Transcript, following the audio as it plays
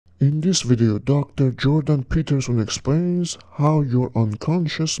In this video, Dr. Jordan Peterson explains how your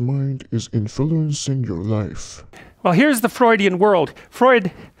unconscious mind is influencing your life. Well, here's the Freudian world.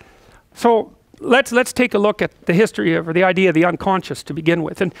 So let's take a look at the history of, or the idea of the unconscious to begin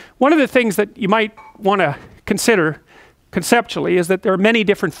with. And one of the things that you might want to consider conceptually is that there are many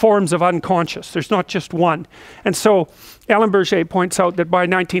different forms of unconscious. There's not just one. And so Alain Berger points out that by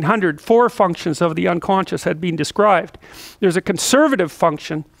 1900, 4 functions of the unconscious had been described. There's a conservative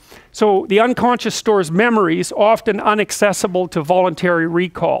function. So the unconscious stores memories often inaccessible to voluntary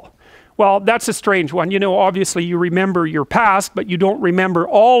recall. Well, that's a strange one. You know, obviously you remember your past, but you don't remember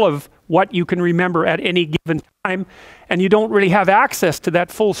all of what you can remember at any given time, and you don't really have access to that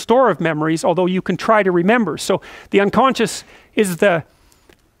full store of memories, although you can try to remember. So the unconscious is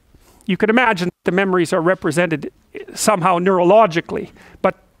you could imagine the memories are represented somehow neurologically,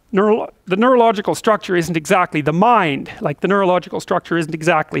 but the neurological structure isn't exactly the mind. Like the neurological structure isn't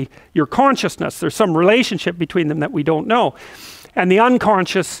exactly your consciousness. There's some relationship between them that we don't know. And the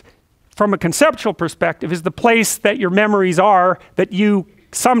unconscious, from a conceptual perspective, is the place that your memories are that you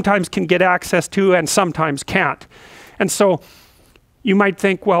sometimes can get access to and sometimes can't. And so you might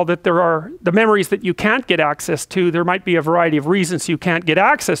think, well, that there are the memories that you can't get access to. There might be a variety of reasons you can't get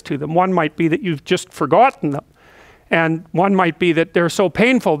access to them. One might be that you've just forgotten them. And one might be that they're so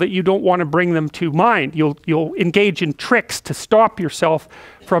painful that you don't want to bring them to mind. You'll engage in tricks to stop yourself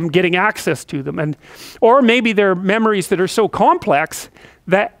from getting access to them. Or maybe they're memories that are so complex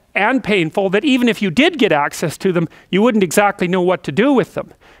and painful that even if you did get access to them, you wouldn't exactly know what to do with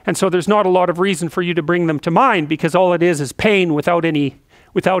them. And so there's not a lot of reason for you to bring them to mind, because all it is pain without any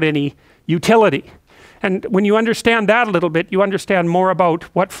utility. And when you understand that a little bit, you understand more about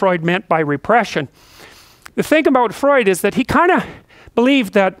what Freud meant by repression. The thing about Freud is that he kind of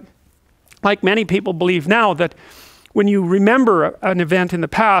believed that, like many people believe now, that when you remember an event in the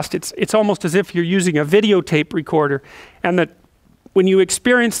past, it's almost as if you're using a videotape recorder, and that when you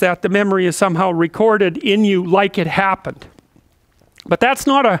experience that, the memory is somehow recorded in you like it happened. But that's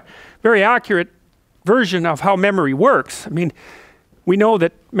not a very accurate version of how memory works. I mean, we know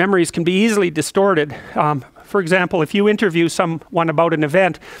that memories can be easily distorted. For example, if you interview someone about an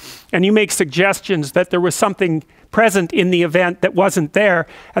event and you make suggestions that there was something present in the event that wasn't there,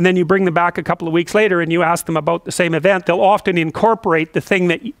 and then you bring them back a couple of weeks later and you ask them about the same event, they'll often incorporate the thing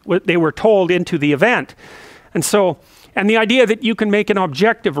that they were told into the event. And the idea that you can make an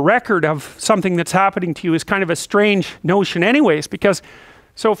objective record of something that's happening to you is kind of a strange notion anyways, because,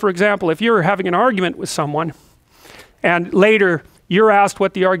 so for example, if you're having an argument with someone and later you're asked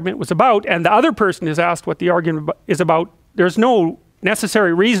what the argument was about and the other person is asked what the argument is about, there's no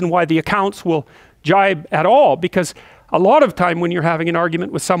necessary reason why the accounts will jibe at all, because a lot of time when you're having an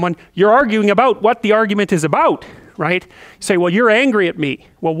argument with someone, you're arguing about what the argument is about, right? You say, well, you're angry at me.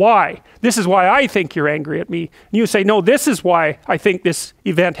 Well, why? This is why I think you're angry at me. And you say, no, this is why I think this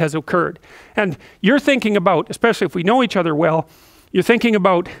event has occurred. And you're thinking about, especially if we know each other well, you're thinking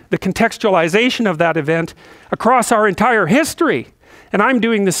about the contextualization of that event across our entire history. And I'm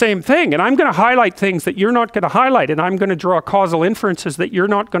doing the same thing, and I'm going to highlight things that you're not going to highlight, and I'm going to draw causal inferences that you're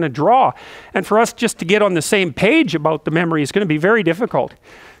not going to draw. And for us just to get on the same page about the memory is going to be very difficult.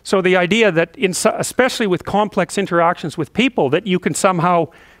 So the idea that, especially with complex interactions with people, that you can somehow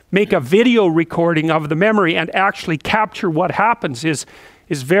make a video recording of the memory and actually capture what happens is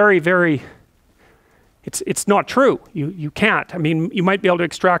very, very, it's not true. You can't. I mean, you might be able to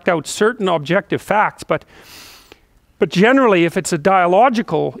extract out certain objective facts, but generally, if it's a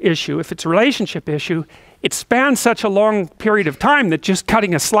dialogical issue, if it's a relationship issue, it spans such a long period of time that just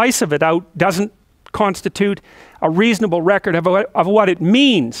cutting a slice of it out doesn't constitute a reasonable record of what it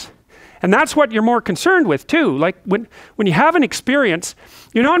means. And that's what you're more concerned with too. Like when you have an experience,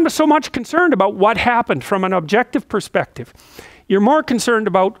 you're not so much concerned about what happened from an objective perspective. You're more concerned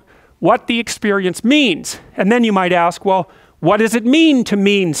about what the experience means. And then you might ask, well, what does it mean to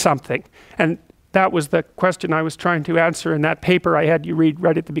mean something? And that was the question I was trying to answer in that paper I had you read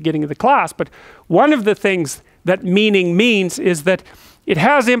right at the beginning of the class. But one of the things that meaning means is that it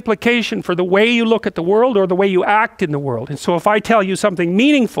has implication for the way you look at the world or the way you act in the world. And so if I tell you something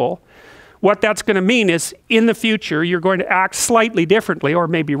meaningful, what that's going to mean is in the future you're going to act slightly differently, or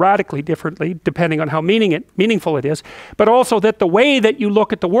maybe radically differently, depending on how meaningful it is, but also that the way that you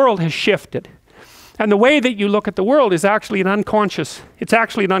look at the world has shifted. And the way that you look at the world is actually an unconscious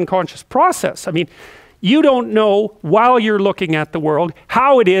process. I mean, you don't know while you're looking at the world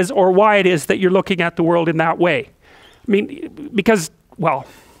how it is or why it is that you're looking at the world in that way. I mean, because, well,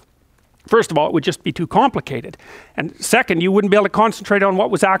 first of all, it would just be too complicated. And second, you wouldn't be able to concentrate on what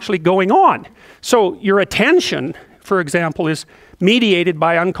was actually going on. So your attention for example, is mediated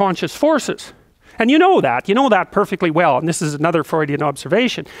by unconscious forces. And you know that perfectly well. And this is another Freudian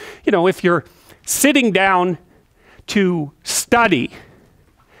observation. You know, if you're sitting down to study,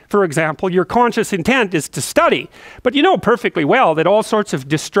 for example, your conscious intent is to study. But you know perfectly well that all sorts of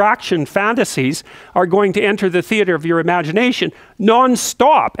distraction fantasies are going to enter the theater of your imagination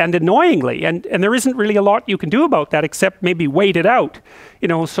non-stop and annoyingly. And there isn't really a lot you can do about that except maybe wait it out. You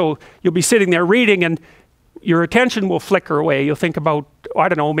know, so you'll be sitting there reading and your attention will flicker away. You'll think about, I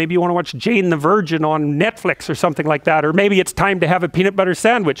don't know, maybe you want to watch Jane the Virgin on Netflix or something like that, or maybe it's time to have a peanut butter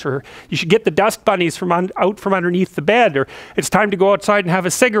sandwich, or you should get the dust bunnies out from underneath the bed, or it's time to go outside and have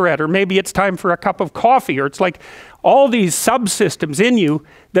a cigarette, or maybe it's time for a cup of coffee, or it's like all these subsystems in you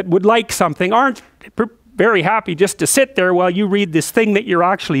that would like something aren't very happy just to sit there while you read this thing that you're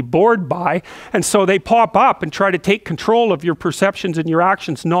actually bored by, and so they pop up and try to take control of your perceptions and your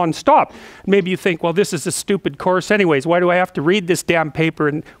actions non-stop. Maybe you think, well, this is a stupid course anyways, why do I have to read this damn paper,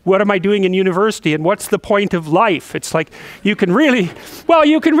 and what am I doing in university, and what's the point of life? It's like you can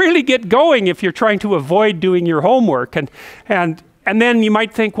really get going if you're trying to avoid doing your homework, and then you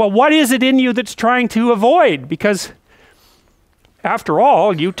might think, well, what is it in you that's trying to avoid? Because after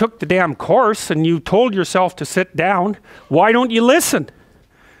all, you took the damn course and you told yourself to sit down. Why don't you listen?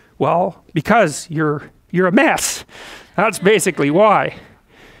 Well, because you're a mess. That's basically why.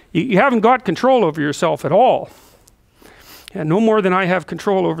 You haven't got control over yourself at all. And no more than I have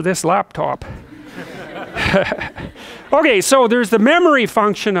control over this laptop. Okay, so there's the memory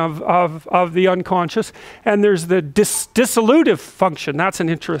function of the unconscious, and there's the dissolutive function. That's an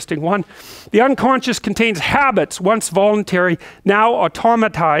interesting one. The unconscious contains habits, once voluntary, now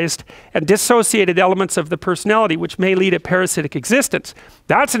automatized, and dissociated elements of the personality, which may lead a parasitic existence.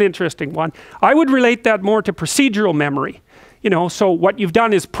 That's an interesting one. I would relate that more to procedural memory. You know, so what you've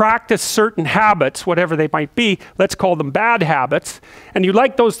done is practice certain habits, whatever they might be, let's call them bad habits, and you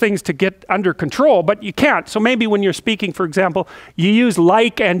like those things to get under control, but you can't. So maybe when you're speaking, for example, you use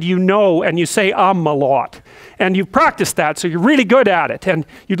like and you know, and you say a lot. And you've practiced that, so you're really good at it, and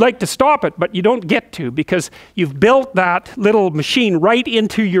you'd like to stop it, but you don't get to, because you've built that little machine right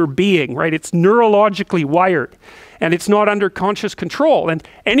into your being, right? It's neurologically wired, and it's not under conscious control, and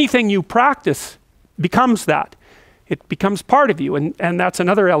anything you practice becomes that. It becomes part of you, and that's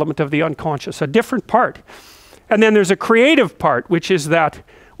another element of the unconscious, a different part. And then there's a creative part, which is that,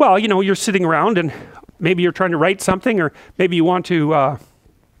 well, you know, you're sitting around and maybe you're trying to write something, or maybe you want to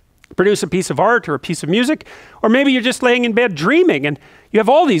produce a piece of art or a piece of music, or maybe you're just laying in bed dreaming and you have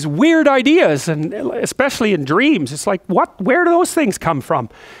all these weird ideas, and especially in dreams, it's like, where do those things come from?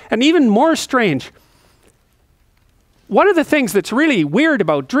 And even more strange, one of the things that's really weird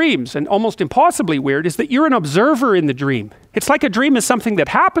about dreams, and almost impossibly weird, is that you're an observer in the dream. It's like a dream is something that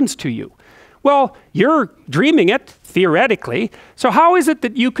happens to you. Well, you're dreaming it, theoretically, so how is it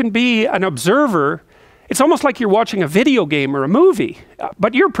that you can be an observer? It's almost like you're watching a video game or a movie,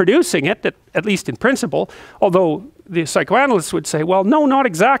 but you're producing it, at least in principle, although the psychoanalysts would say, well, no, not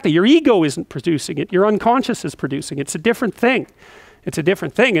exactly. Your ego isn't producing it, your unconscious is producing it. It's a different thing. It's a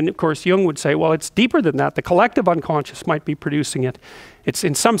different thing, and of course Jung would say, well, it's deeper than that. The collective unconscious might be producing it. It's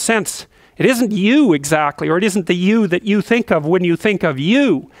in some sense, it isn't you exactly, or it isn't the you that you think of when you think of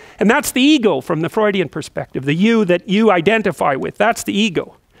you. And that's the ego from the Freudian perspective, the you that you identify with, that's the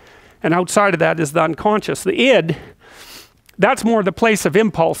ego. And outside of that is the unconscious. The id, that's more the place of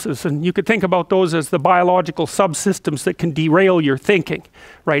impulses, and you could think about those as the biological subsystems that can derail your thinking,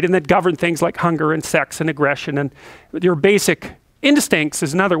 right? And that govern things like hunger and sex and aggression and your basic instincts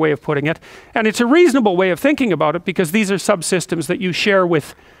is another way of putting it. And it's a reasonable way of thinking about it, because these are subsystems that you share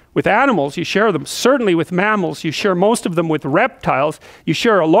with animals. You share them certainly with mammals. You share most of them with reptiles. You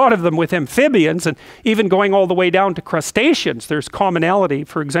share a lot of them with amphibians, and even going all the way down to crustaceans. There's commonality,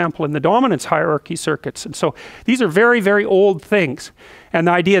 for example, in the dominance hierarchy circuits. And so these are very, very old things. And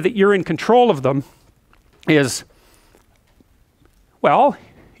the idea that you're in control of them is, well,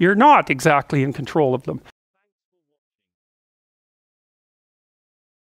 you're not exactly in control of them.